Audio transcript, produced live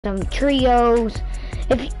some trios.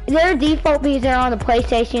 If their default because they're on the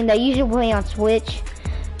PlayStation, they usually play on Switch.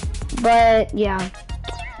 But yeah,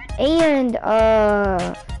 and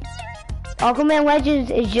Aquaman Legends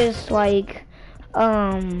is just like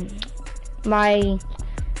my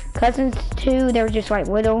cousins too. They're just like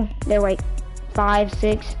little. They're like 5,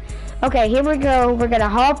 6. Okay, here we go. We're gonna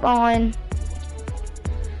hop on.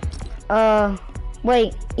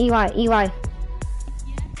 Wait, Eli.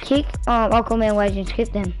 Kick Aquaman Legends.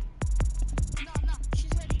 Kick them.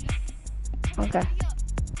 Okay.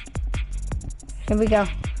 Here we go.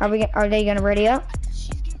 Are they gonna ready up?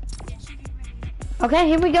 Okay,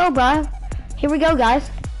 here we go, bro. Here we go, guys.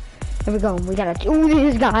 Here we go. We gotta do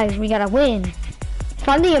this, guys. We gotta win. If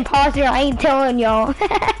I'm the imposter, I ain't telling y'all.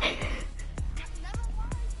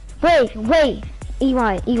 Wait.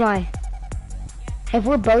 Eli. If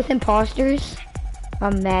we're both imposters,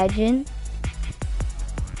 imagine.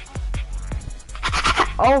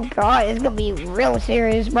 Oh god, it's gonna be real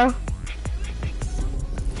serious, bro.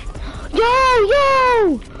 Yo!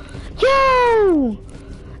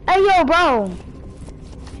 Hey, yo, bro.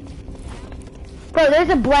 Bro, there's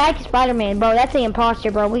a black Spider-Man, bro. That's the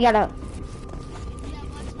imposter, bro. We gotta...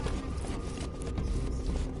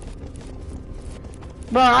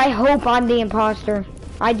 Bro, I hope I'm the imposter.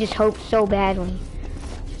 I just hope so badly.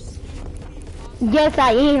 Yes,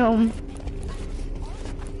 I am.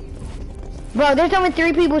 Bro, there's only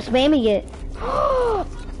 3 people spamming it.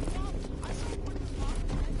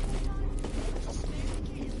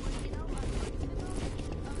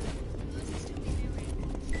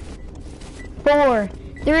 4,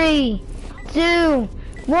 3, 2,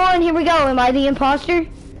 1. Here we go. Am I the imposter?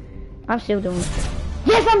 I'm still doing it.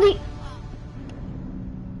 Yes,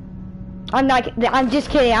 I'm just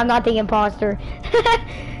kidding. I'm not the imposter.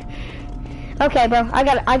 Okay, bro.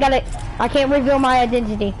 I can't reveal my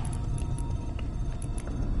identity.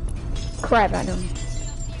 Crap, I don't.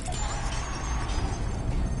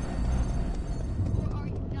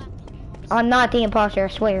 I'm not the imposter, I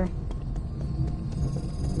swear.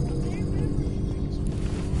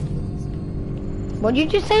 What'd you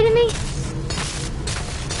just say to me?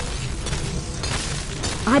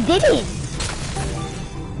 I didn't.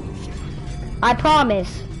 I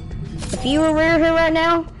promise. If you were here right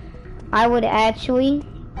now, I would actually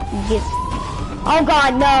get... Oh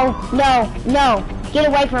god, no. Get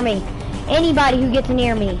away from me. Anybody who gets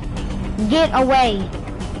near me, get away.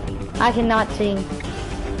 I cannot see.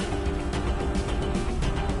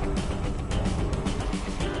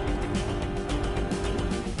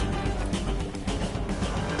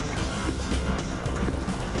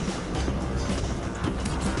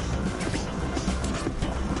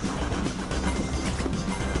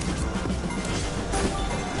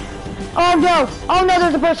 Oh no,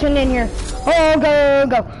 there's a person in here. Oh,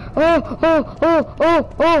 go. Oh,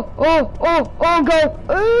 go.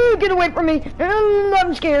 Oh, get away from me.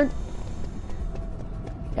 I'm scared.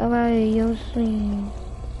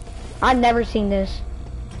 I've never seen this.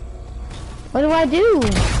 What do I do?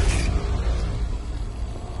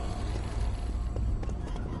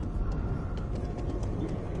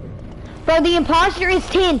 Bro, the imposter is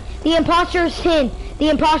 10. The imposter is 10. The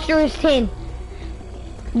imposter is 10.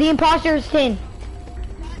 The imposter is 10.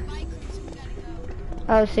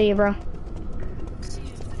 Oh, see you, bro.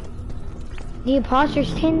 The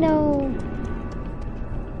imposter's 10 though.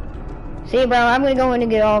 See you, bro. I'm gonna go in and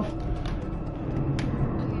get off.